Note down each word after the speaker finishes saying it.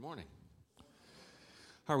morning.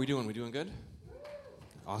 How are we doing? We doing good?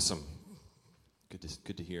 Awesome.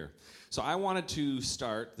 Good to hear. So I wanted to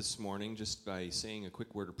start this morning just by saying a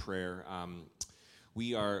quick word of prayer.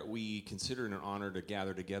 We consider it an honor to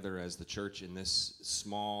gather together as the church in this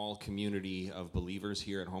small community of believers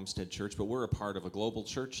here at Homestead Church, but we're a part of a global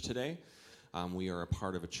church today. We are a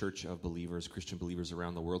part of a church of believers, Christian believers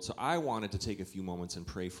around the world. So I wanted to take a few moments and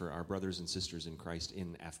pray for our brothers and sisters in Christ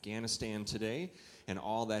in Afghanistan today and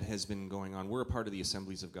all that has been going on. We're a part of the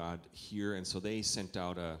Assemblies of God here, and so they sent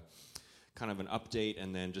out a kind of an update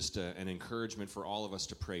and then just an encouragement for all of us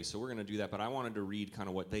to pray. So we're going to do that, but I wanted to read kind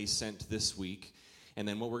of what they sent this week. And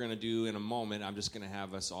then what we're going to do in a moment, I'm just going to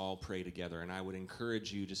have us all pray together. And I would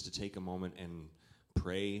encourage you just to take a moment and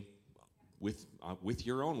pray with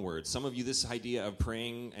your own words. Some of you, this idea of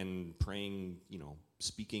praying,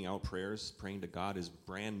 speaking out prayers, praying to God is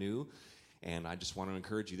brand new. And I just want to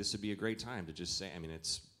encourage you, this would be a great time to just say,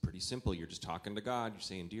 it's pretty simple. You're just talking to God. You're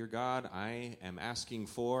saying, "Dear God, I am asking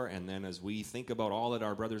for," and then as we think about all that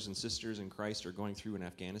our brothers and sisters in Christ are going through in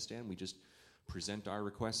Afghanistan, we just present our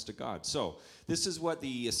requests to God. So this is what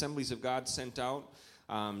the Assemblies of God sent out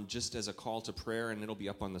just as a call to prayer, and it'll be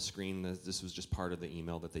up on the screen. This was just part of the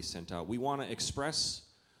email that they sent out. We want to express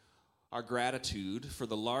our gratitude for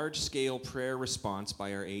the large-scale prayer response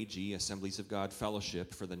by our AG, Assemblies of God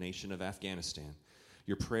Fellowship, for the nation of Afghanistan.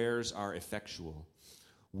 Your prayers are effectual.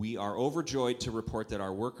 We are overjoyed to report that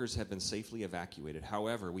our workers have been safely evacuated.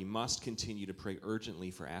 However, we must continue to pray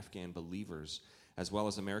urgently for Afghan believers, as well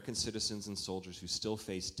as American citizens and soldiers who still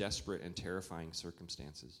face desperate and terrifying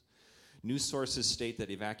circumstances. News sources state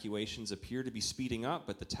that evacuations appear to be speeding up,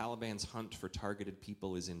 but the Taliban's hunt for targeted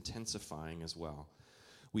people is intensifying as well.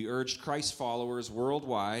 We urge Christ followers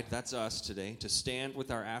worldwide, that's us today, to stand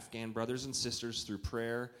with our Afghan brothers and sisters through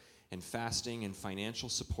prayer and fasting and financial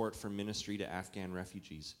support for ministry to Afghan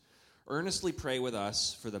refugees. Earnestly pray with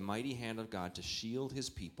us for the mighty hand of God to shield his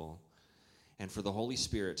people and for the Holy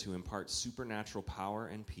Spirit to impart supernatural power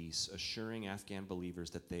and peace, assuring Afghan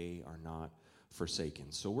believers that they are not forsaken.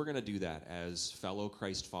 So we're going to do that as fellow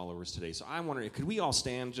Christ followers today. So I'm wondering, could we all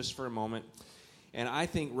stand just for a moment? And I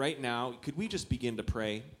think right now, could we just begin to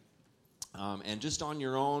pray? And just on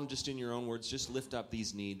your own, just in your own words, just lift up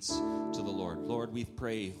these needs to the Lord. Lord, we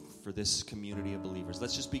pray for this community of believers.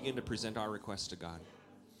 Let's just begin to present our requests to God.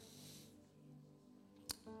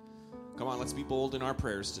 Come on, let's be bold in our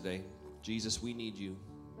prayers today. Jesus, we need you.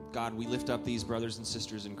 God, we lift up these brothers and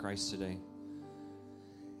sisters in Christ today.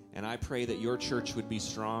 And I pray that your church would be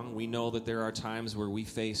strong. We know that there are times where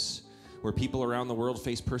people around the world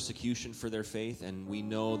face persecution for their faith, and we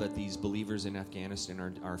know that these believers in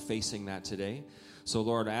Afghanistan are facing that today. So,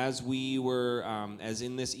 Lord, as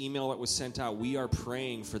in this email that was sent out, we are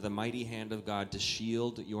praying for the mighty hand of God to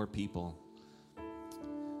shield your people.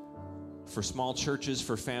 For small churches,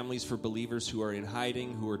 for families, for believers who are in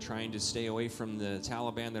hiding, who are trying to stay away from the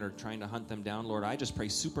Taliban that are trying to hunt them down, Lord, I just pray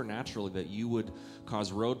supernaturally that you would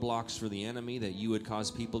cause roadblocks for the enemy, that you would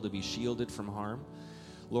cause people to be shielded from harm.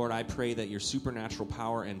 Lord, I pray that your supernatural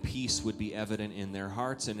power and peace would be evident in their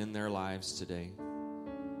hearts and in their lives today.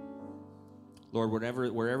 Lord,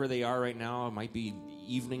 wherever they are right now, it might be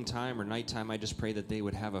evening time or nighttime, I just pray that they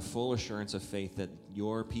would have a full assurance of faith that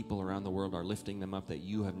your people around the world are lifting them up, that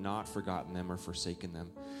you have not forgotten them or forsaken them,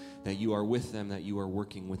 that you are with them, that you are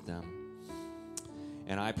working with them.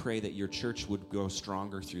 And I pray that your church would go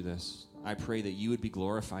stronger through this. I pray that you would be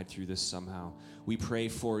glorified through this somehow. We pray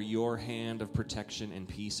for your hand of protection and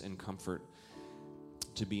peace and comfort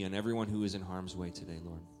to be on everyone who is in harm's way today,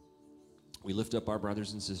 Lord. We lift up our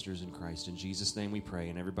brothers and sisters in Christ. In Jesus' name we pray.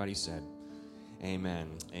 And everybody said, amen.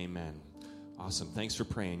 Amen. Awesome. Thanks for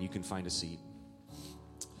praying. You can find a seat.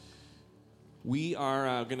 We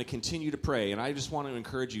are going to continue to pray, and I just want to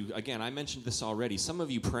encourage you. Again, I mentioned this already. Some of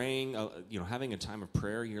you praying, having a time of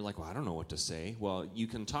prayer, you're like, well, I don't know what to say. Well, you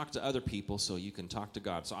can talk to other people so you can talk to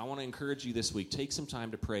God. So I want to encourage you this week, take some time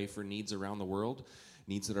to pray for needs around the world,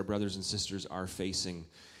 needs that our brothers and sisters are facing.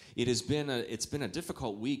 It's been a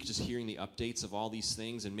difficult week just hearing the updates of all these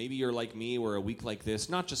things, and maybe you're like me where a week like this,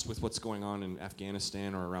 not just with what's going on in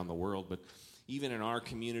Afghanistan or around the world, but even in our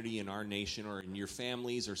community, in our nation, or in your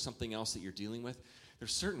families or something else that you're dealing with,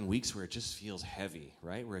 there's certain weeks where it just feels heavy,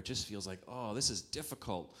 right? Where it just feels like, oh, this is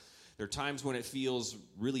difficult. There are times when it feels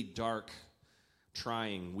really dark,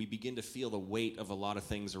 trying. We begin to feel the weight of a lot of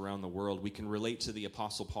things around the world. We can relate to the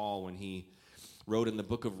Apostle Paul when he wrote in the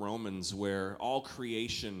book of Romans where all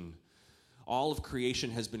of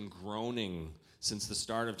creation has been groaning since the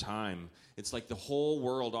start of time. It's like the whole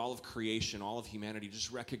world, all of creation, all of humanity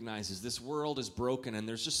just recognizes this world is broken, and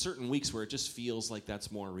there's just certain weeks where it just feels like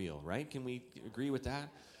that's more real, right? Can we agree with that?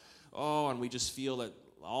 and we just feel that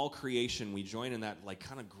all creation, we join in that like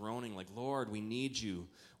kind of groaning, like, Lord, we need you.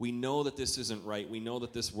 We know that this isn't right. We know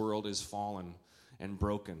that this world is fallen and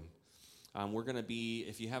broken. We're going to be,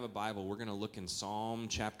 if you have a Bible, we're going to look in Psalm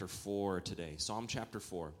chapter 4 today. Psalm chapter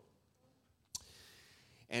 4.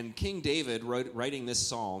 And King David, writing this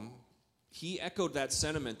psalm, he echoed that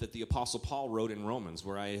sentiment that the Apostle Paul wrote in Romans,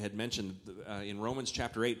 where I had mentioned in Romans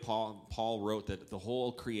chapter 8, Paul wrote that the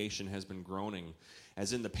whole creation has been groaning,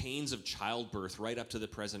 as in the pains of childbirth right up to the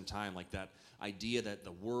present time, like that idea that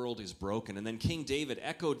the world is broken. And then King David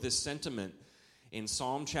echoed this sentiment in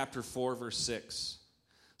Psalm chapter 4, verse 6.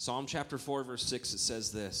 Psalm chapter 4, verse 6, it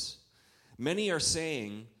says this: "Many are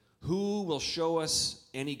saying, 'Who will show us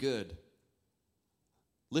any good?'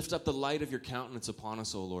 Lift up the light of your countenance upon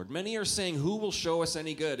us, O Lord." Many are saying, "Who will show us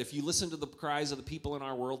any good?" If you listen to the cries of the people in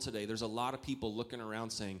our world today, there's a lot of people looking around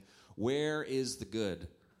saying, "Where is the good?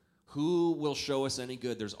 Who will show us any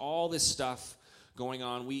good?" There's all this stuff going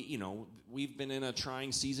on. We've been in a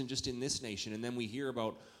trying season just in this nation, and then we hear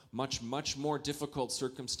about much, much more difficult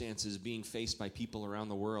circumstances being faced by people around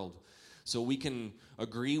the world. So we can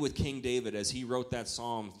agree with King David as he wrote that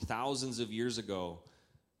psalm thousands of years ago.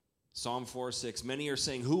 Psalm 4:6, "Many are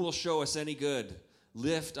saying, 'Who will show us any good?'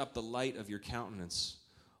 Lift up the light of your countenance,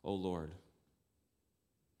 O Lord."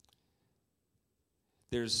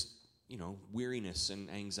 There's, weariness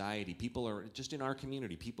and anxiety. People are, just in our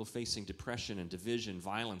community, people facing depression and division,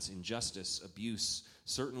 violence, injustice, abuse,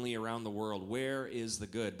 certainly around the world. Where is the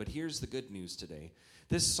good? But here's the good news today.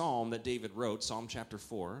 This psalm that David wrote, Psalm chapter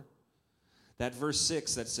 4, that verse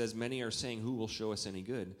 6 that says, "Many are saying, 'Who will show us any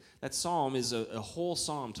good?' That psalm is a whole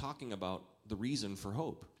psalm talking about the reason for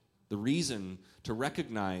hope, the reason to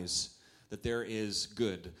recognize that there is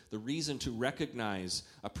good, the reason to recognize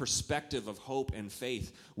a perspective of hope and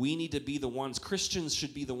faith. We need to be the ones, Christians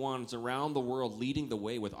should be the ones around the world leading the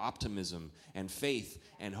way with optimism and faith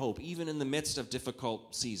and hope, even in the midst of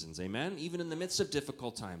difficult seasons, amen? Even in the midst of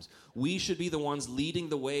difficult times. We should be the ones leading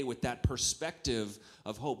the way with that perspective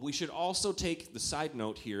of hope. We should also take the side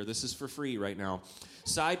note here, this is for free right now,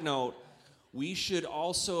 side note, we should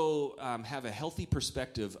also have a healthy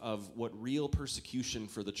perspective of what real persecution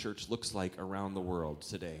for the church looks like around the world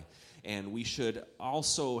today. And we should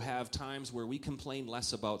also have times where we complain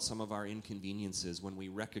less about some of our inconveniences when we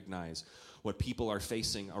recognize what people are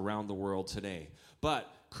facing around the world today.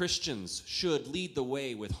 But Christians should lead the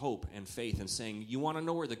way with hope and faith and saying, you want to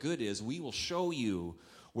know where the good is? We will show you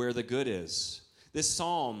where the good is. This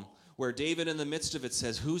psalm, where David in the midst of it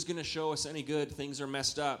says, who's going to show us any good? Things are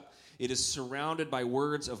messed up. It is surrounded by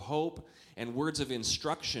words of hope and words of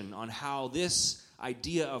instruction on how this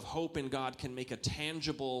idea of hope in God can make a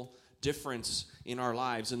tangible difference in our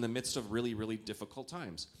lives in the midst of really, really difficult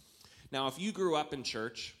times. Now, if you grew up in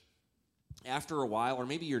church, after a while, or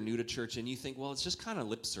maybe you're new to church and you think, well, it's just kind of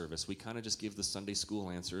lip service. We kind of just give the Sunday school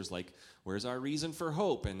answers like, where's our reason for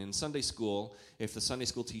hope? And in Sunday school, if the Sunday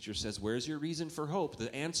school teacher says, where's your reason for hope?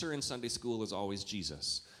 The answer in Sunday school is always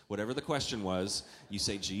Jesus. Whatever the question was, you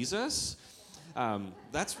say, Jesus?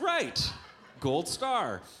 That's right. Gold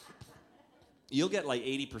star. You'll get like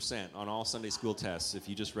 80% on all Sunday school tests if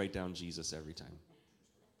you just write down Jesus every time.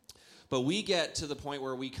 But we get to the point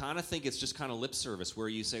where we kind of think it's just kind of lip service, where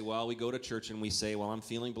you say, well, we go to church and we say, well, I'm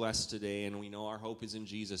feeling blessed today, and we know our hope is in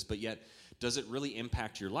Jesus. But yet, does it really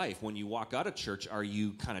impact your life? When you walk out of church, are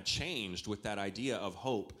you kind of changed with that idea of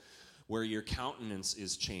hope, where your countenance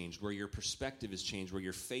is changed, where your perspective is changed, where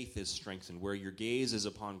your faith is strengthened, where your gaze is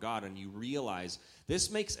upon God, and you realize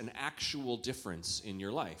this makes an actual difference in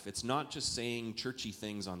your life? It's not just saying churchy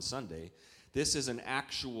things on Sunday. This is an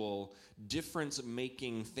actual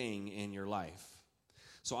difference-making thing in your life.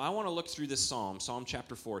 So I want to look through this psalm, Psalm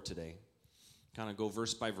chapter 4 today. Kind of go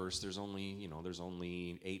verse by verse. There's only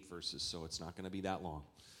 8 verses, so it's not going to be that long.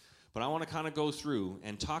 But I want to kind of go through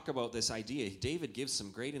and talk about this idea. David gives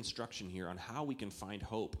some great instruction here on how we can find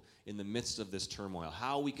hope in the midst of this turmoil,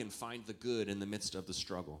 how we can find the good in the midst of the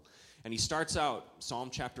struggle. And he starts out Psalm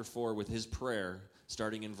chapter 4 with his prayer,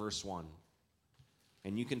 starting in verse 1.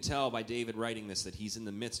 And you can tell by David writing this that he's in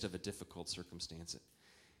the midst of a difficult circumstance.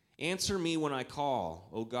 Answer me when I call,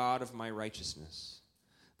 O God of my righteousness.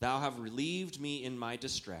 Thou have relieved me in my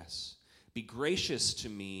distress. Be gracious to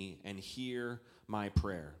me and hear my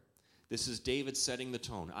prayer. This is David setting the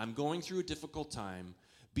tone. I'm going through a difficult time.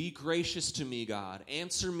 Be gracious to me, God.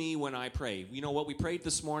 Answer me when I pray. You know what we prayed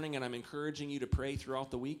this morning, and I'm encouraging you to pray throughout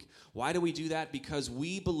the week. Why do we do that? Because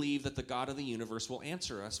we believe that the God of the universe will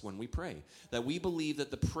answer us when we pray. That we believe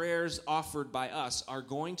that the prayers offered by us are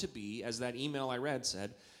going to be, as that email I read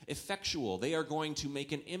said, effectual. They are going to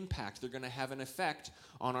make an impact. They're going to have an effect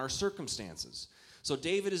on our circumstances. So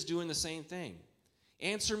David is doing the same thing.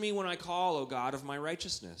 Answer me when I call, O God of my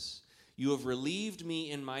righteousness. You have relieved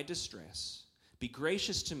me in my distress. Be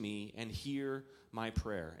gracious to me and hear my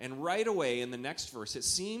prayer. And right away in the next verse, it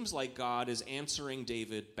seems like God is answering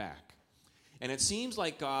David back. And it seems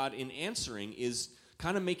like God, in answering, is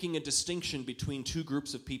kind of making a distinction between two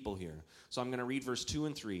groups of people here. So I'm going to read verse 2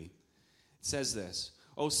 and 3. It says this,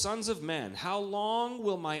 O sons of men, how long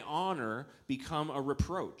will my honor become a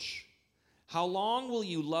reproach? How long will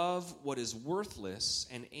you love what is worthless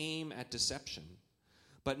and aim at deception?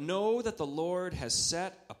 But know that the Lord has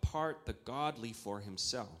set apart the godly for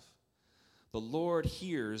himself. The Lord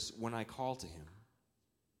hears when I call to him.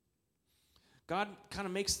 God kind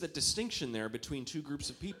of makes the distinction there between two groups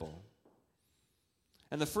of people.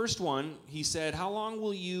 And the first one, he said, how long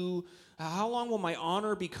will my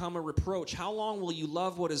honor become a reproach? How long will you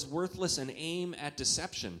love what is worthless and aim at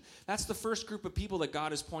deception? That's the first group of people that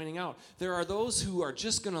God is pointing out. There are those who are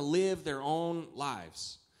just going to live their own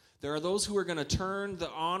lives. There are those who are going to turn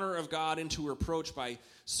the honor of God into a reproach by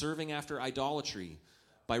serving after idolatry,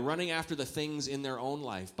 by running after the things in their own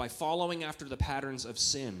life, by following after the patterns of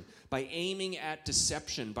sin, by aiming at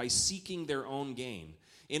deception, by seeking their own gain.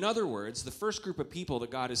 In other words, the first group of people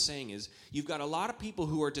that God is saying is, you've got a lot of people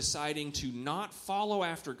who are deciding to not follow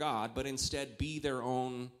after God, but instead be their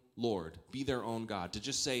own Lord, be their own God. To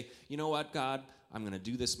just say, you know what, God, I'm going to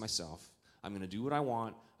do this myself. I'm going to do what I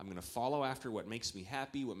want. I'm going to follow after what makes me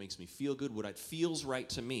happy, what makes me feel good, what feels right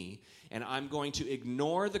to me, and I'm going to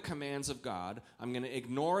ignore the commands of God. I'm going to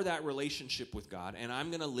ignore that relationship with God, and I'm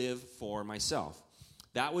going to live for myself.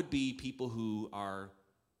 That would be people who are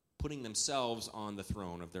putting themselves on the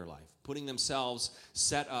throne of their life, putting themselves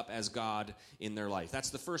set up as God in their life. That's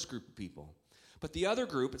the first group of people. But the other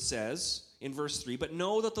group, it says in verse 3, but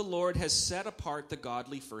know that the Lord has set apart the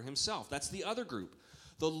godly for himself. That's the other group.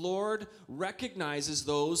 The Lord recognizes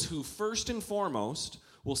those who first and foremost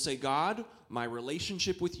will say, God, my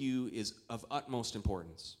relationship with you is of utmost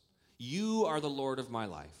importance. You are the Lord of my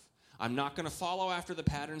life. I'm not going to follow after the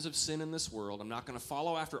patterns of sin in this world. I'm not going to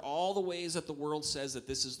follow after all the ways that the world says that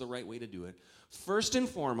this is the right way to do it. First and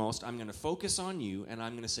foremost, I'm going to focus on you, and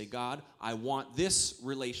I'm going to say, God, I want this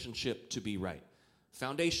relationship to be right.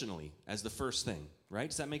 Foundationally, as the first thing, right?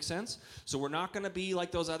 Does that make sense? So we're not going to be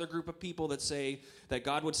like those other group of people that say, that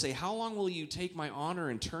God would say, how long will you take my honor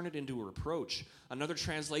and turn it into a reproach? Another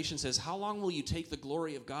translation says, how long will you take the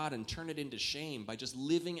glory of God and turn it into shame by just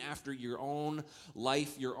living after your own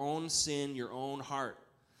life, your own sin, your own heart?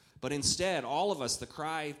 But instead, all of us, the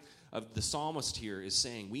cry of the psalmist here is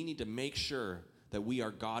saying, we need to make sure that we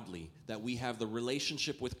are godly, that we have the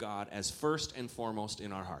relationship with God as first and foremost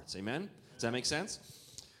in our hearts. Amen? Does that make sense?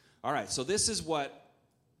 All right, so this is what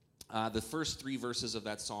the first three verses of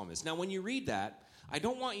that psalm is. Now, when you read that, I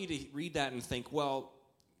don't want you to read that and think, well,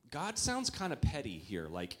 God sounds kind of petty here.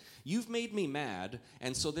 Like, you've made me mad,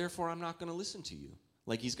 and so therefore I'm not going to listen to you.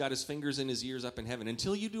 Like he's got his fingers in his ears up in heaven.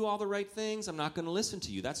 Until you do all the right things, I'm not going to listen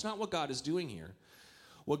to you. That's not what God is doing here.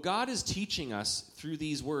 What God is teaching us through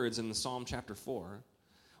these words in the Psalm chapter 4,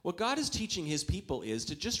 what God is teaching his people is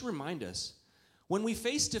to just remind us, when we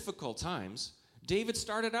face difficult times, David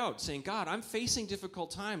started out saying, God, I'm facing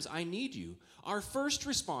difficult times. I need you. Our first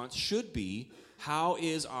response should be, how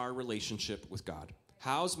is our relationship with God?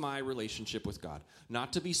 How's my relationship with God?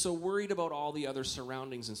 Not to be so worried about all the other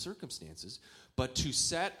surroundings and circumstances, but to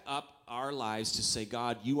set up our lives to say,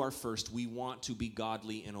 God, you are first. We want to be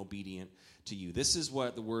godly and obedient to you. This is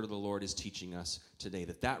what the word of the Lord is teaching us today,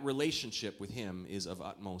 that relationship with him is of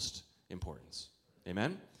utmost importance.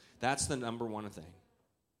 Amen? That's the number one thing.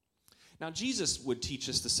 Now, Jesus would teach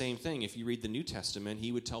us the same thing. If you read the New Testament,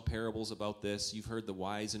 he would tell parables about this. You've heard the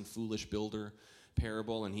wise and foolish builder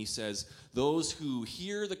parable, and he says, those who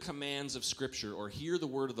hear the commands of Scripture or hear the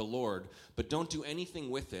word of the Lord, but don't do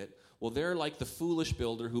anything with it, well, they're like the foolish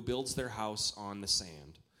builder who builds their house on the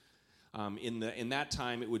sand. In that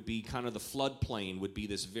time, it would be kind of the floodplain would be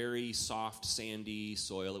this very soft, sandy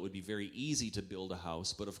soil. It would be very easy to build a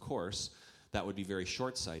house, but of course, that would be very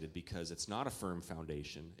short-sighted because it's not a firm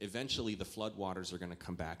foundation. Eventually, the floodwaters are going to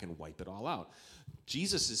come back and wipe it all out.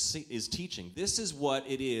 Jesus is teaching, this is what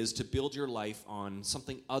it is to build your life on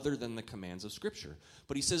something other than the commands of Scripture.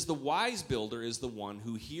 But he says the wise builder is the one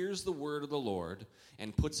who hears the word of the Lord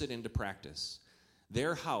and puts it into practice.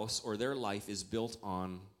 Their house or their life is built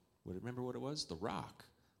on, remember what it was? The rock,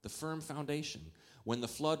 the firm foundation. When the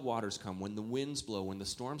flood waters come, when the winds blow, when the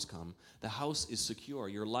storms come, the house is secure.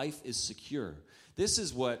 Your life is secure. This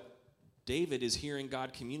is what David is hearing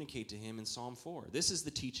God communicate to him in Psalm 4. This is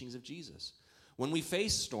the teachings of Jesus. When we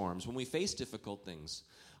face storms, when we face difficult things,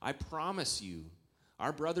 I promise you,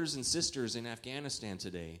 Our brothers and sisters in Afghanistan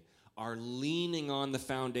today are leaning on the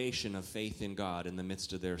foundation of faith in God in the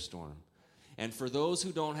midst of their storm. And for those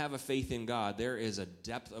who don't have a faith in God, there is a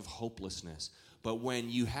depth of hopelessness. But when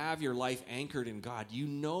you have your life anchored in God, you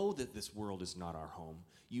know that this world is not our home.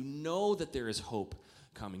 You know that there is hope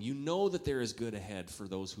coming. You know that there is good ahead for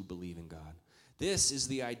those who believe in God. This is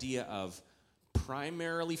the idea of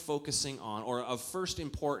primarily focusing on, or of first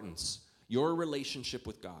importance, your relationship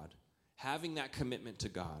with God. Having that commitment to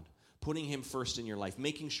God. Putting him first in your life.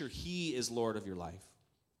 Making sure he is Lord of your life.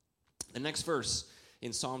 The next verse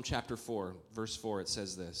in Psalm chapter 4, verse 4, it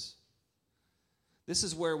says this. This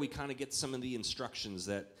is where we kind of get some of the instructions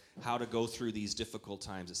that how to go through these difficult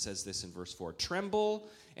times. It says this in verse 4. Tremble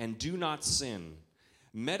and do not sin.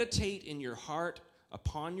 Meditate in your heart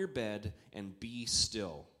upon your bed and be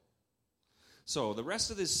still. So the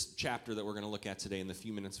rest of this chapter that we're going to look at today in the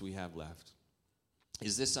few minutes we have left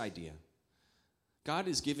is this idea. God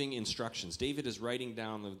is giving instructions. David is writing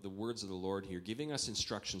down the words of the Lord here, giving us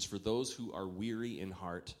instructions for those who are weary in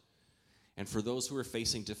heart and for those who are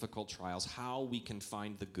facing difficult trials, how we can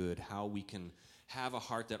find the good, how we can have a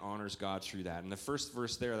heart that honors God through that. And the first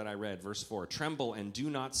verse there that I read, verse 4, tremble and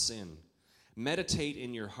do not sin. Meditate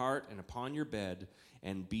in your heart and upon your bed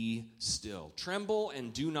and be still. Tremble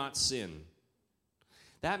and do not sin.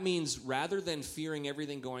 That means rather than fearing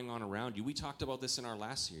everything going on around you, we talked about this in our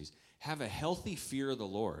last series, have a healthy fear of the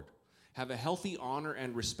Lord. Have a healthy honor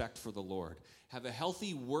and respect for the Lord. Have a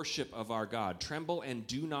healthy worship of our God. Tremble and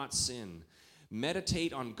do not sin.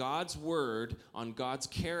 Meditate on God's word, on God's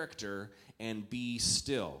character, and be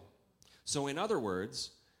still. So in other words,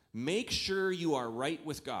 make sure you are right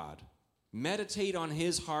with God. Meditate on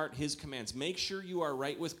his heart, his commands. Make sure you are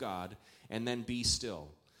right with God, and then be still.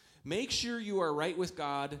 Make sure you are right with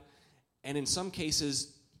God, and in some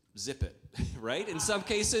cases, zip it, right? In some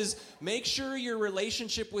cases, make sure your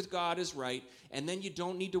relationship with God is right, and then you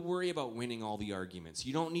don't need to worry about winning all the arguments.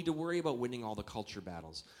 You don't need to worry about winning all the culture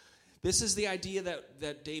battles. This is the idea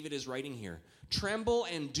that David is writing here. Tremble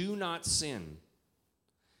and do not sin.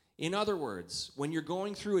 In other words, when you're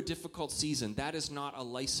going through a difficult season, that is not a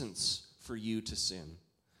license for you to sin.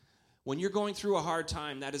 When you're going through a hard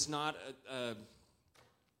time, that is not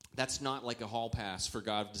that's not like a hall pass for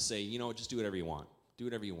God to say, you know, just do whatever you want. Do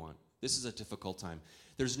whatever you want. This is a difficult time.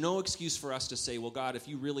 There's no excuse for us to say, well, God, if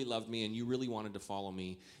you really loved me and you really wanted to follow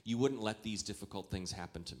me, you wouldn't let these difficult things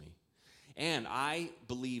happen to me. And I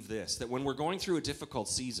believe this, that when we're going through a difficult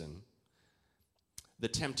season, the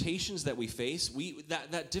temptations that we face,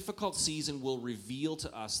 that difficult season will reveal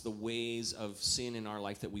to us the ways of sin in our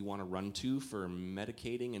life that we want to run to for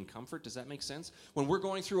medicating and comfort. Does that make sense? When we're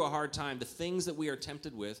going through a hard time, the things that we are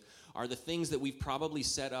tempted with are the things that we've probably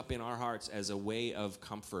set up in our hearts as a way of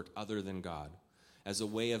comfort other than God, as a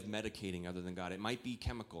way of medicating other than God. It might be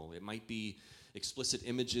chemical. It might be explicit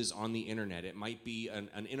images on the internet. It might be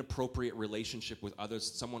an inappropriate relationship with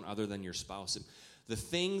someone other than your spouse. The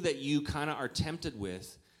thing that you kind of are tempted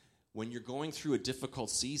with when you're going through a difficult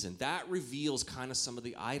season, that reveals kind of some of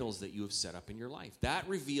the idols that you have set up in your life. That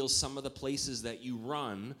reveals some of the places that you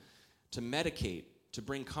run to medicate, to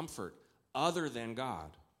bring comfort, other than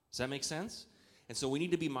God. Does that make sense? And so we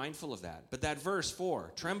need to be mindful of that. But that verse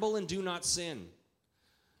 4, tremble and do not sin.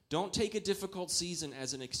 Don't take a difficult season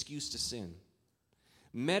as an excuse to sin.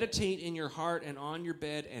 Meditate in your heart and on your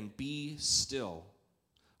bed and be still.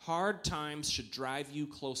 Hard times should drive you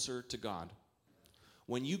closer to God.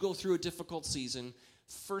 When you go through a difficult season,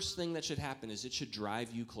 first thing that should happen is it should drive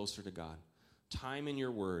you closer to God. Time in your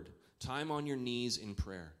word, time on your knees in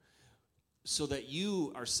prayer, so that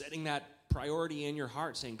you are setting that priority in your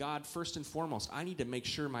heart, saying, God, first and foremost, I need to make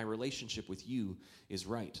sure my relationship with you is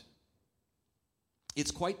right. It's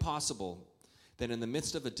quite possible that in the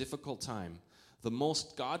midst of a difficult time, the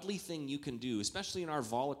most godly thing you can do, especially in our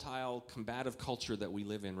volatile, combative culture that we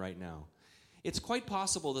live in right now, it's quite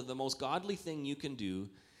possible that the most godly thing you can do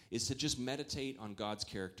is to just meditate on God's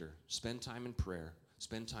character, spend time in prayer,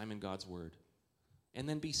 spend time in God's word, and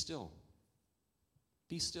then be still.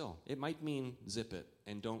 Be still. It might mean zip it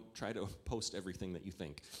and don't try to post everything that you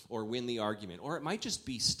think or win the argument. Or it might just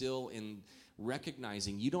be still in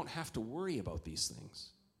recognizing you don't have to worry about these things.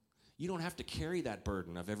 You don't have to carry that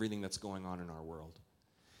burden of everything that's going on in our world.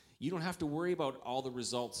 You don't have to worry about all the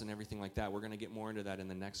results and everything like that. We're going to get more into that in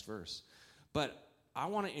the next verse. But I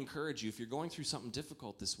want to encourage you, if you're going through something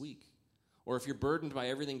difficult this week, or if you're burdened by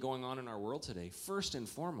everything going on in our world today, first and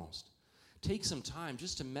foremost, take some time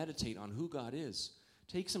just to meditate on who God is.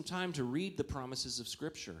 Take some time to read the promises of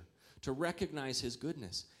Scripture, to recognize his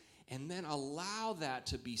goodness, and then allow that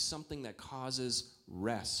to be something that causes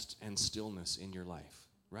rest and stillness in your life.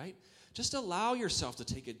 Right? just allow yourself to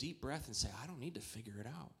take a deep breath and say, I don't need to figure it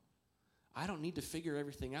out. I don't need to figure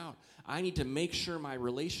everything out. I need to make sure my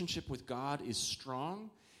relationship with God is strong,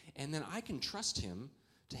 and then I can trust him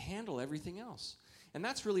to handle everything else. And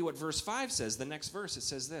that's really what verse 5 says. The next verse, it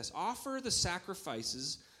says this: offer the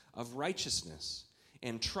sacrifices of righteousness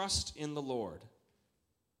and trust in the Lord.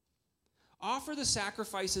 Offer the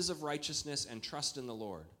sacrifices of righteousness and trust in the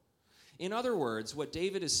Lord. In other words, what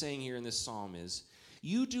David is saying here in this psalm is,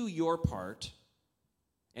 you do your part,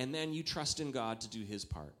 and then you trust in God to do his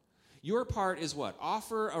part. Your part is what?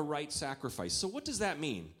 Offer a right sacrifice. So what does that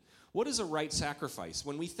mean? What is a right sacrifice?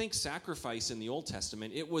 When we think sacrifice in the Old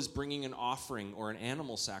Testament, it was bringing an offering or an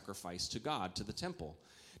animal sacrifice to God, to the temple.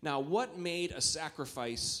 Now, what made a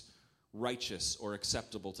sacrifice righteous or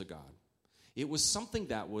acceptable to God? It was something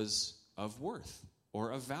that was of worth or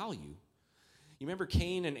of value. You remember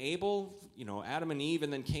Cain and Abel, Adam and Eve,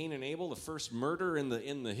 and then Cain and Abel, the first murder in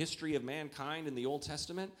the history of mankind in the Old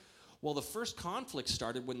Testament? Well, the first conflict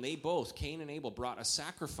started when they both, Cain and Abel, brought a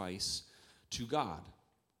sacrifice to God.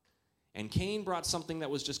 And Cain brought something that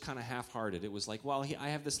was just kind of half-hearted. It was like, well, I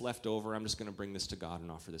have this left over. I'm just going to bring this to God and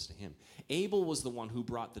offer this to him. Abel was the one who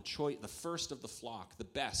brought the first of the flock, the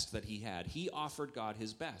best that he had. He offered God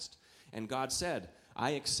his best. And God said,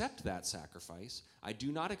 I accept that sacrifice. I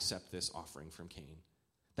do not accept this offering from Cain.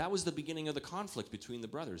 That was the beginning of the conflict between the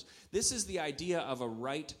brothers. This is the idea of a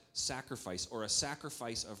right sacrifice or a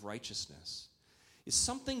sacrifice of righteousness. It's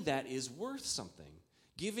something that is worth something.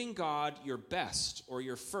 Giving God your best or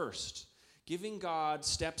your first. Giving God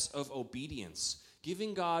steps of obedience.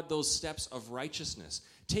 Giving God those steps of righteousness.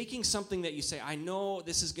 Taking something that you say, I know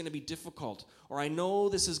this is going to be difficult, or I know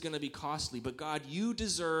this is going to be costly, but God, you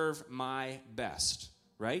deserve my best,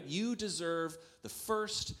 right? You deserve the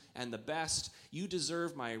first and the best. You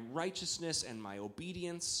deserve my righteousness and my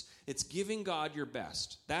obedience. It's giving God your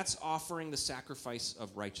best. That's offering the sacrifice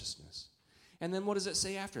of righteousness. And then what does it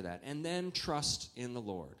say after that? And then trust in the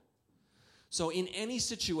Lord. So in any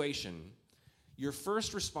situation, your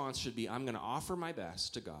first response should be, I'm going to offer my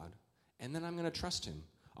best to God, and then I'm going to trust him.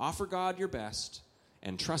 Offer God your best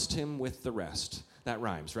and trust him with the rest. That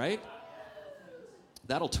rhymes, right?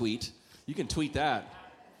 That'll tweet. You can tweet that.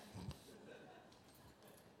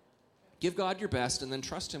 Give God your best and then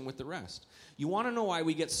trust him with the rest. You want to know why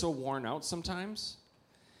we get so worn out sometimes?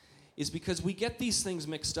 Is because we get these things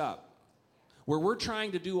mixed up. Where we're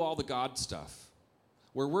trying to do all the God stuff.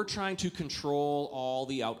 Where we're trying to control all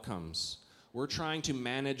the outcomes. We're trying to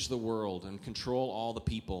manage the world and control all the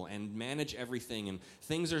people and manage everything. And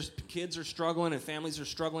kids are struggling and families are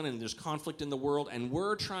struggling and there's conflict in the world. And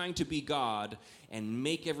we're trying to be God and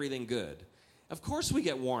make everything good. Of course we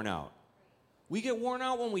get worn out. We get worn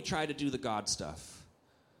out when we try to do the God stuff.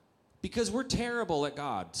 Because we're terrible at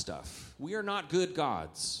God stuff. We are not good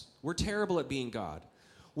gods. We're terrible at being God.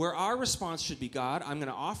 Where our response should be, God, I'm going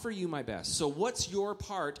to offer you my best. So what's your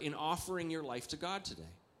part in offering your life to God today?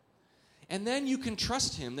 And then you can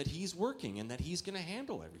trust him that he's working and that he's going to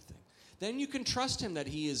handle everything. Then you can trust him that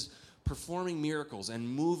he is performing miracles and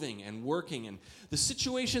moving and working. And the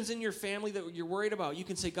situations in your family that you're worried about, you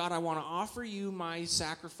can say, God, I want to offer you my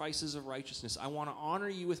sacrifices of righteousness. I want to honor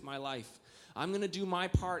you with my life. I'm going to do my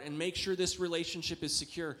part and make sure this relationship is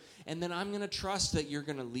secure. And then I'm going to trust that you're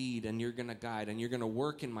going to lead and you're going to guide and you're going to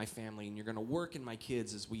work in my family and you're going to work in my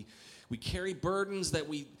kids as we carry burdens that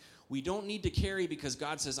we don't need to carry because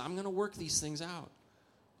God says, I'm going to work these things out.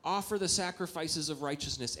 Offer the sacrifices of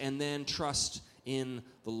righteousness and then trust in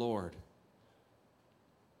the Lord.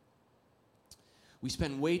 We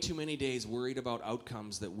spend way too many days worried about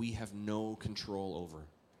outcomes that we have no control over.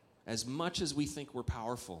 As much as we think we're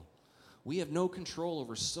powerful, we have no control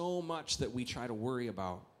over so much that we try to worry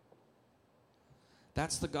about.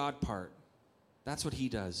 That's the God part. That's what he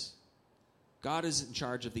does. God is in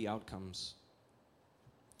charge of the outcomes.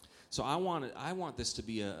 So I want this to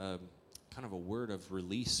be a kind of a word of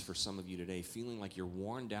release for some of you today, feeling like you're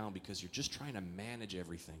worn down because you're just trying to manage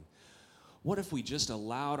everything. What if we just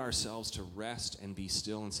allowed ourselves to rest and be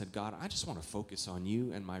still and said, God, I just want to focus on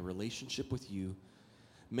you and my relationship with you.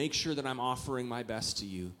 Make sure that I'm offering my best to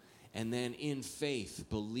you. And then in faith,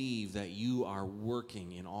 believe that you are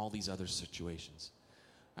working in all these other situations.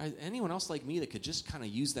 Anyone else like me that could just kind of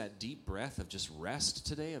use that deep breath of just rest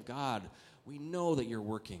today of God, we know that you're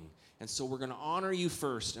working. And so we're going to honor you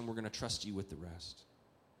first and we're going to trust you with the rest.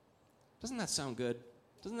 Doesn't that sound good?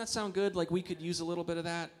 Doesn't that sound good? Like we could use a little bit of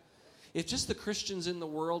that? If just the Christians in the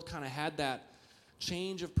world kind of had that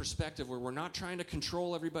change of perspective where we're not trying to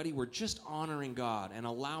control everybody, we're just honoring God and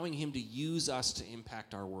allowing him to use us to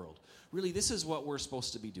impact our world. Really, this is what we're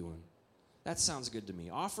supposed to be doing. That sounds good to me.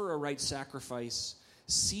 Offer a right sacrifice,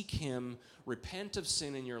 seek him, repent of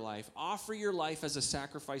sin in your life, offer your life as a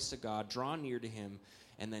sacrifice to God, draw near to him,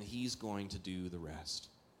 and then he's going to do the rest.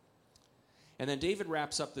 And then David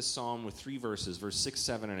wraps up this psalm with 3 verses, verse 6,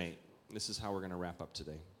 7, and 8. This is how we're going to wrap up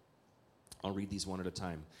today. I'll read these one at a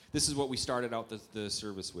time. This is what we started out the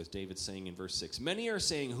service with, David saying in verse 6, "Many are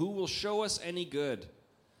saying, who will show us any good?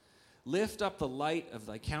 Lift up the light of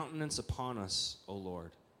thy countenance upon us, O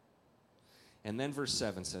Lord." And then verse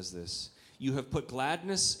 7 says this, "You have put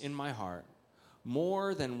gladness in my heart,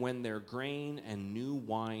 more than when their grain and new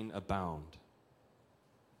wine abound."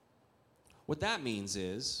 What that means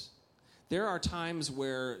is, there are times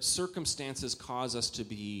where circumstances cause us to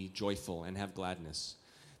be joyful and have gladness.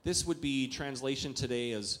 This would be translation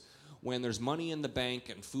today as when there's money in the bank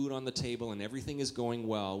and food on the table and everything is going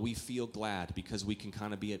well, we feel glad because we can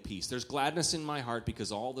kind of be at peace. There's gladness in my heart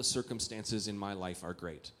because all the circumstances in my life are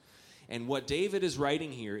great. And what David is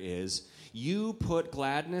writing here is, you put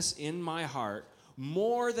gladness in my heart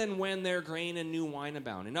more than when their grain and new wine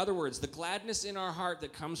abound. In other words, the gladness in our heart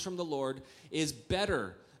that comes from the Lord is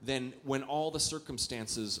better than when all the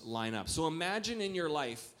circumstances line up. So imagine in your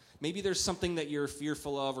life, maybe there's something that you're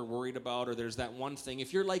fearful of or worried about, or there's that one thing.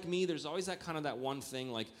 If you're like me, there's always that one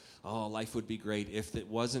thing like, oh, life would be great if it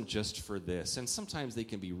wasn't just for this. And sometimes they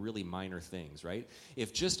can be really minor things, right?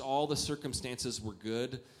 If just all the circumstances were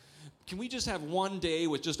good, can we just have one day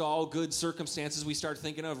with just all good circumstances we start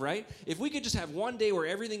thinking of, right? If we could just have one day where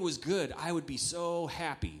everything was good, I would be so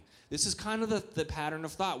happy. This is kind of the pattern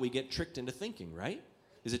of thought we get tricked into thinking, right?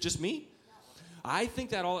 Is it just me? I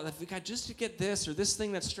think that if I just to get this or this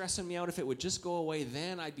thing that's stressing me out, if it would just go away,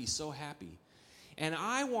 then I'd be so happy. And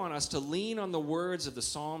I want us to lean on the words of the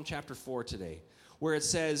Psalm chapter 4 today, where it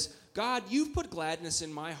says, God, you've put gladness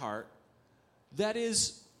in my heart that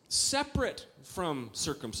is separate from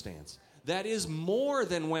circumstance. That is more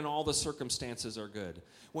than when all the circumstances are good.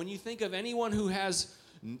 When you think of anyone who has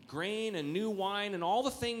grain and new wine and all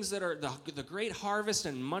the things that are the great harvest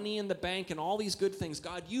and money in the bank and all these good things,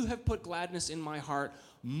 God, you have put gladness in my heart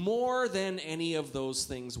more than any of those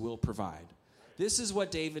things will provide. This is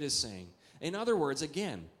what David is saying. In other words,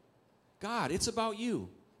 again, God, it's about you.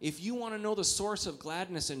 If you want to know the source of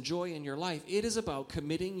gladness and joy in your life, it is about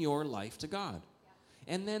committing your life to God.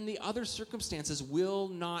 And then the other circumstances will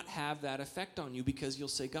not have that effect on you because you'll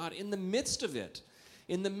say, God, in the midst of it,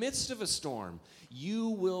 in the midst of a storm, you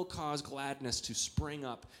will cause gladness to spring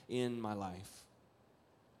up in my life.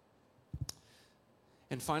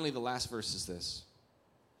 And finally, the last verse is this.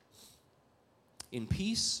 In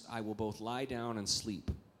peace I will both lie down and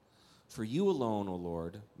sleep, for you alone, O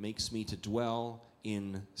Lord, makes me to dwell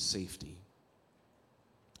in safety.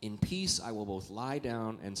 In peace I will both lie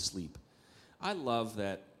down and sleep. I love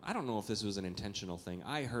that. I don't know if this was an intentional thing.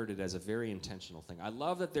 I heard it as a very intentional thing. I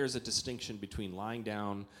love that there's a distinction between lying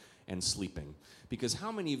down and sleeping. Because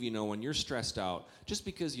how many of you know when you're stressed out, just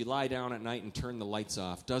because you lie down at night and turn the lights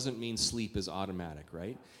off doesn't mean sleep is automatic,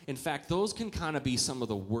 right? In fact, those can kind of be some of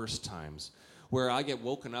the worst times where I get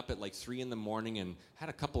woken up at like 3 in the morning and had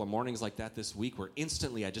a couple of mornings like that this week where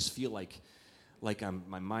instantly I just feel like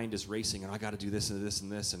my mind is racing and I got to do this and this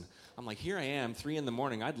and this. And I'm like, here I am, 3 in the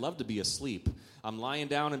morning. I'd love to be asleep. I'm lying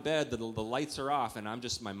down in bed, the lights are off, and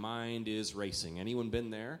my mind is racing. Anyone been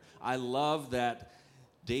there? I love that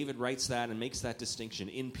David writes that and makes that distinction.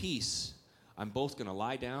 In peace, I'm both going to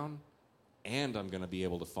lie down and I'm going to be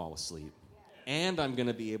able to fall asleep. And I'm going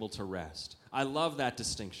to be able to rest. I love that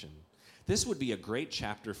distinction. This would be a great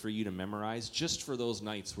chapter for you to memorize just for those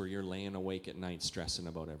nights where you're laying awake at night stressing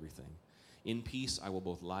about everything. In peace, I will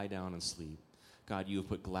both lie down and sleep. God, you have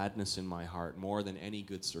put gladness in my heart more than any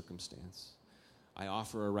good circumstance. I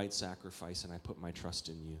offer a right sacrifice and I put my trust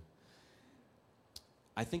in you.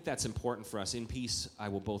 I think that's important for us. In peace, I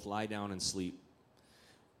will both lie down and sleep.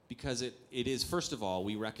 Because it is, first of all,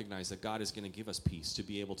 we recognize that God is going to give us peace to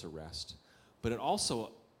be able to rest. But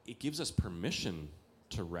it gives us permission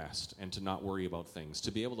to rest and to not worry about things.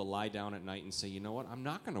 To be able to lie down at night and say, you know what, I'm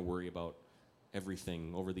not going to worry about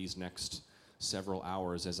everything over these next several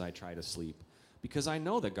hours as I try to sleep. Because I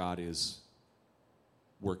know that God is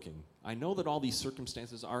working. I know that all these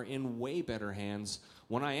circumstances are in way better hands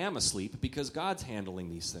when I am asleep because God's handling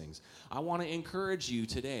these things. I want to encourage you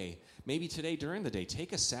today, maybe today during the day,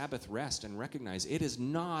 take a Sabbath rest and recognize it is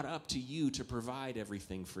not up to you to provide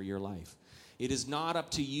everything for your life. It is not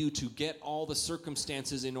up to you to get all the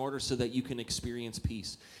circumstances in order so that you can experience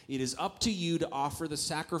peace. It is up to you to offer the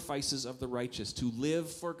sacrifices of the righteous, to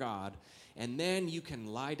live for God, and then you can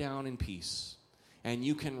lie down in peace, and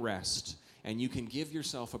you can rest, and you can give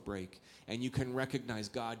yourself a break, and you can recognize,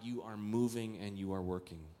 God, you are moving and you are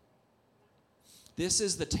working. This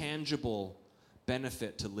is the tangible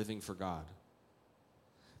benefit to living for God.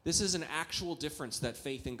 This is an actual difference that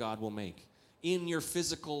faith in God will make in your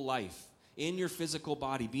physical life, in your physical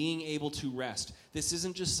body, being able to rest. This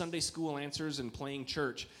isn't just Sunday school answers and playing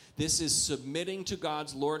church. This is submitting to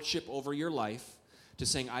God's lordship over your life, to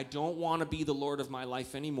saying, I don't want to be the Lord of my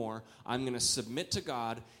life anymore. I'm going to submit to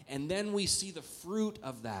God. And then we see the fruit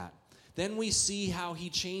of that. Then we see how he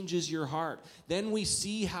changes your heart. Then we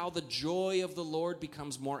see how the joy of the Lord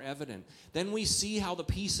becomes more evident. Then we see how the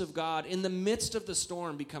peace of God in the midst of the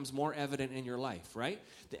storm becomes more evident in your life, right?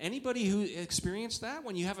 Anybody who experienced that,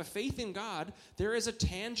 when you have a faith in God, there is a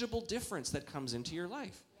tangible difference that comes into your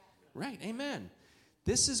life. Right, amen.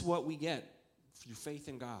 This is what we get through faith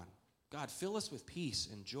in God. God, fill us with peace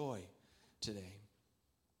and joy today.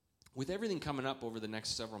 With everything coming up over the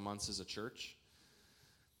next several months as a church,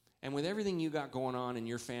 and with everything you got going on in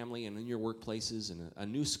your family and in your workplaces and a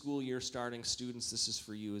new school year starting, students, this is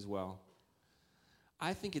for you as well.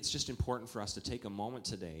 I think it's just important for us to take a moment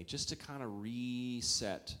today just to kind of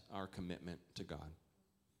reset our commitment to God.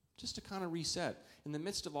 Just to kind of reset. In the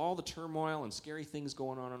midst of all the turmoil and scary things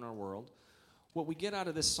going on in our world, what we get out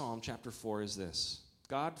of this Psalm, chapter 4, is this.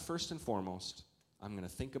 God, first and foremost, I'm going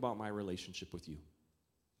to think about my relationship with you.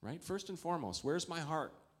 Right? First and foremost, where's my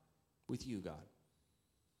heart with you, God?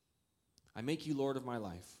 I make you Lord of my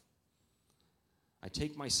life. I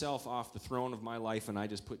take myself off the throne of my life and I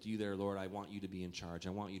just put you there, Lord. I want you to be in charge.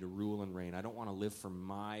 I want you to rule and reign. I don't want to live for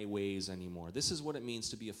my ways anymore. This is what it means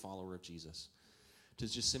to be a follower of Jesus. To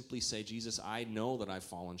just simply say, Jesus, I know that I've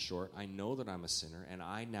fallen short. I know that I'm a sinner, and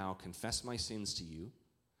I now confess my sins to you,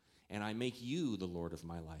 and I make you the Lord of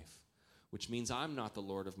my life, which means I'm not the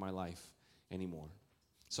Lord of my life anymore.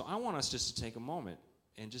 So I want us just to take a moment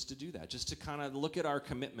and just to do that, just to kind of look at our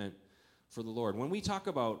commitment for the Lord. When we talk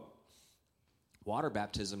about water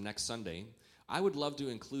baptism next Sunday, I would love to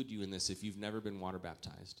include you in this if you've never been water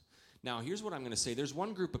baptized. Now, here's what I'm going to say. There's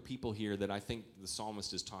one group of people here that I think the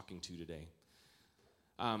psalmist is talking to today.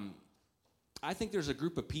 I think there's a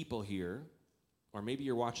group of people here, or maybe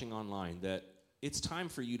you're watching online, that it's time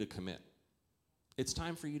for you to commit. It's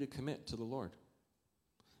time for you to commit to the Lord.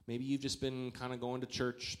 Maybe you've just been kind of going to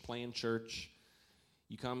church, playing church.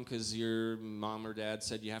 You come because your mom or dad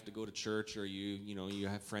said you have to go to church, or you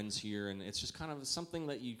have friends here, and it's just kind of something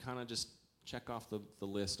that you kind of just check off the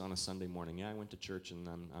list on a Sunday morning. Yeah, I went to church, and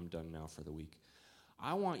I'm done now for the week.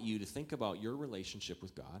 I want you to think about your relationship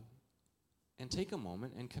with God and take a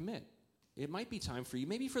moment and commit. It might be time for you,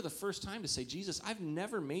 maybe for the first time, to say, Jesus, I've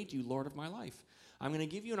never made you Lord of my life. I'm going to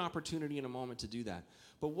give you an opportunity in a moment to do that.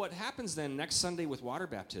 But what happens then next Sunday with water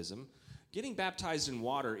baptism, getting baptized in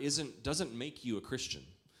water doesn't make you a Christian.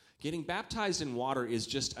 Getting baptized in water is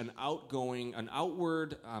just an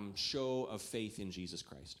outward show of faith in Jesus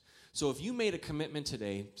Christ. So if you made a commitment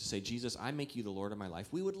today to say, Jesus, I make you the Lord of my life,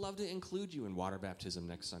 we would love to include you in water baptism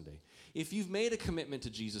next Sunday. If you've made a commitment to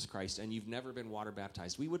Jesus Christ and you've never been water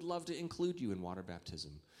baptized, we would love to include you in water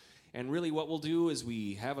baptism. And really what we'll do is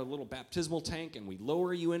we have a little baptismal tank and we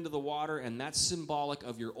lower you into the water, and that's symbolic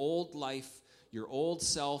of your old life, your old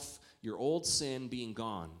self, your old sin being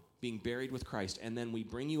gone, being buried with Christ. And then we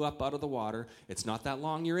bring you up out of the water. It's not that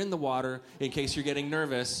long you're in the water, in case you're getting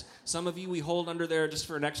nervous. Some of you we hold under there just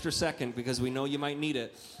for an extra second because we know you might need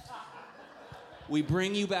it. We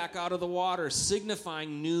bring you back out of the water,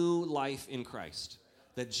 signifying new life in Christ.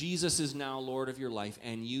 That Jesus is now Lord of your life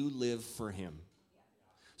and you live for him.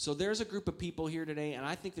 So there's a group of people here today, and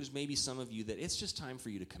I think there's maybe some of you that it's just time for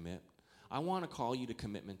you to commit. I want to call you to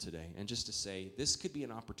commitment today, and just to say this could be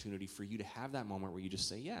an opportunity for you to have that moment where you just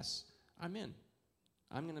say, yes, I'm in.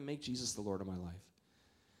 I'm going to make Jesus the Lord of my life.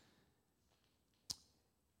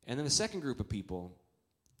 And then the second group of people,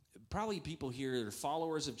 probably people here that are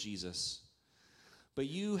followers of Jesus, but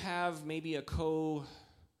you have maybe a co-ruler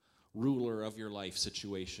of your life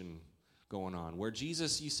situation going on, where you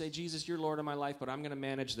say, Jesus, you're Lord of my life, but I'm going to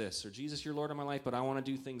manage this. Or Jesus, you're Lord of my life, but I want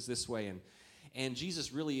to do things this way. And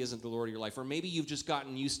Jesus really isn't the Lord of your life. Or maybe you've just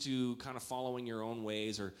gotten used to kind of following your own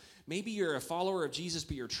ways. Or maybe you're a follower of Jesus,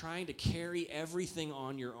 but you're trying to carry everything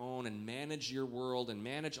on your own and manage your world and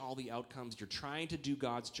manage all the outcomes. You're trying to do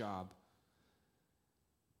God's job.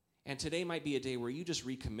 And today might be a day where you just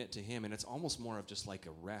recommit to him, and it's almost more of just like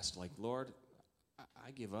a rest. Like, Lord,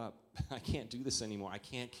 I give up. I can't do this anymore. I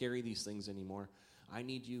can't carry these things anymore. I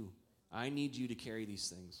need you. I need you to carry these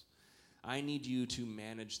things. I need you to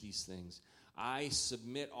manage these things. I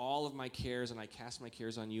submit all of my cares and I cast my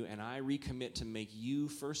cares on you, and I recommit to make you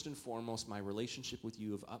first and foremost, my relationship with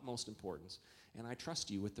you, of utmost importance. And I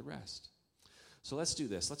trust you with the rest. So let's do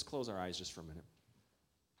this. Let's close our eyes just for a minute.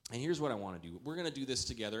 And here's what I want to do. We're going to do this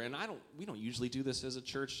together. And we don't usually do this as a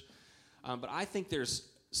church. But I think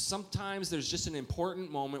sometimes there's just an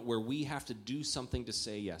important moment where we have to do something to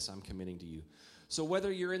say, yes, I'm committing to you. So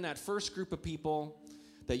whether you're in that first group of people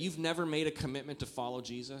that you've never made a commitment to follow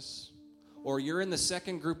Jesus, or you're in the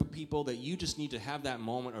second group of people that you just need to have that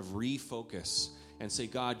moment of refocus and say,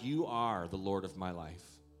 God, you are the Lord of my life.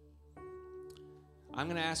 I'm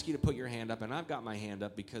going to ask you to put your hand up, and I've got my hand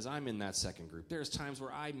up because I'm in that second group. There's times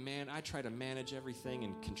where I try to manage everything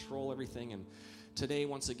and control everything, and today,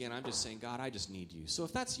 once again, I'm just saying, God, I just need you. So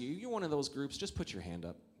if that's you, you're one of those groups, just put your hand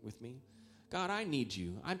up with me. God, I need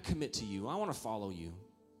you. I commit to you. I want to follow you.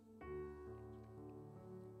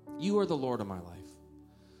 You are the Lord of my life.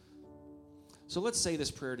 So let's say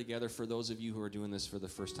this prayer together for those of you who are doing this for the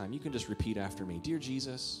first time. You can just repeat after me. Dear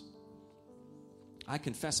Jesus, I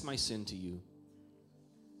confess my sin to you.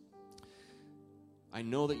 I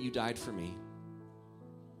know that you died for me.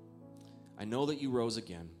 I know that you rose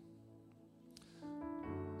again.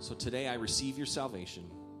 So today I receive your salvation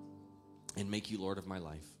and make you Lord of my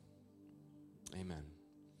life. Amen.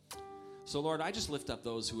 So Lord, I just lift up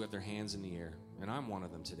those who have their hands in the air, and I'm one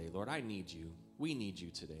of them today. Lord, I need you. We need you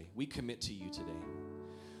today. We commit to you today.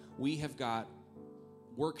 We have got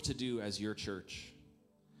work to do as your church.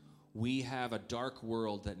 We have a dark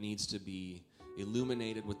world that needs to be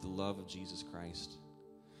illuminated with the love of Jesus Christ.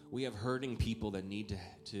 We have hurting people that need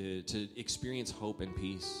to experience hope and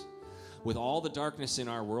peace. With all the darkness in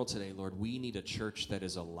our world today, Lord, we need a church that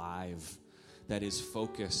is alive, that is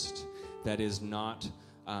focused, that is not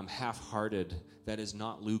half-hearted, that is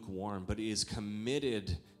not lukewarm, but is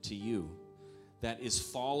committed to you, that is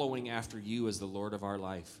following after you as the Lord of our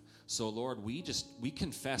life. So, Lord, we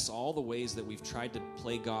confess all the ways that we've tried to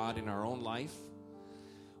play God in our own life.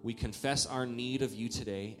 We confess our need of you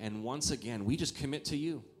today, and once again, we just commit to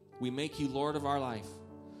you. We make you Lord of our life.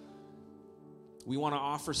 We want to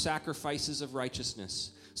offer sacrifices of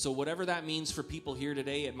righteousness. So whatever that means for people here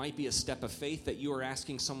today, it might be a step of faith that you are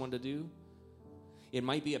asking someone to do. It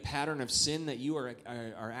might be a pattern of sin that you are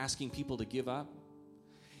asking people to give up.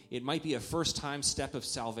 It might be a first-time step of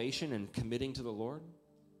salvation and committing to the Lord.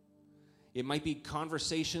 It might be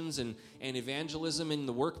conversations and evangelism in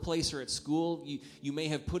the workplace or at school. You may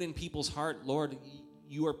have put in people's heart, Lord,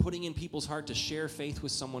 you are putting in people's heart to share faith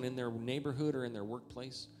with someone in their neighborhood or in their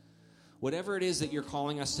workplace. Whatever it is that you're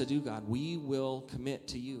calling us to do, God, we will commit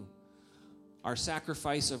to you. Our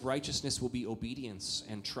sacrifice of righteousness will be obedience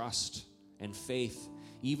and trust and faith,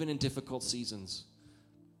 even in difficult seasons.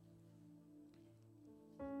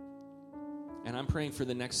 And I'm praying for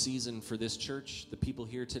the next season for this church, the people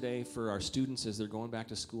here today, for our students as they're going back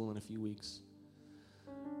to school in a few weeks.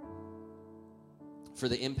 For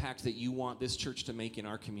the impact that you want this church to make in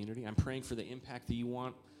our community. I'm praying for the impact that you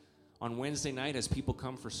want on Wednesday night as people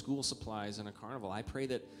come for school supplies and a carnival. I pray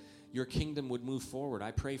that your kingdom would move forward. I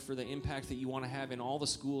pray for the impact that you want to have in all the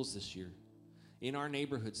schools this year, in our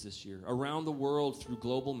neighborhoods this year, around the world through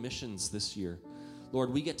global missions this year. Lord,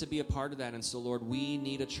 we get to be a part of that, and so, Lord, we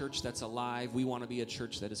need a church that's alive. We want to be a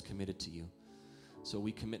church that is committed to you. So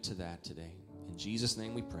we commit to that today. In Jesus'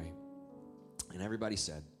 name we pray. And everybody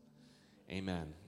said, amen.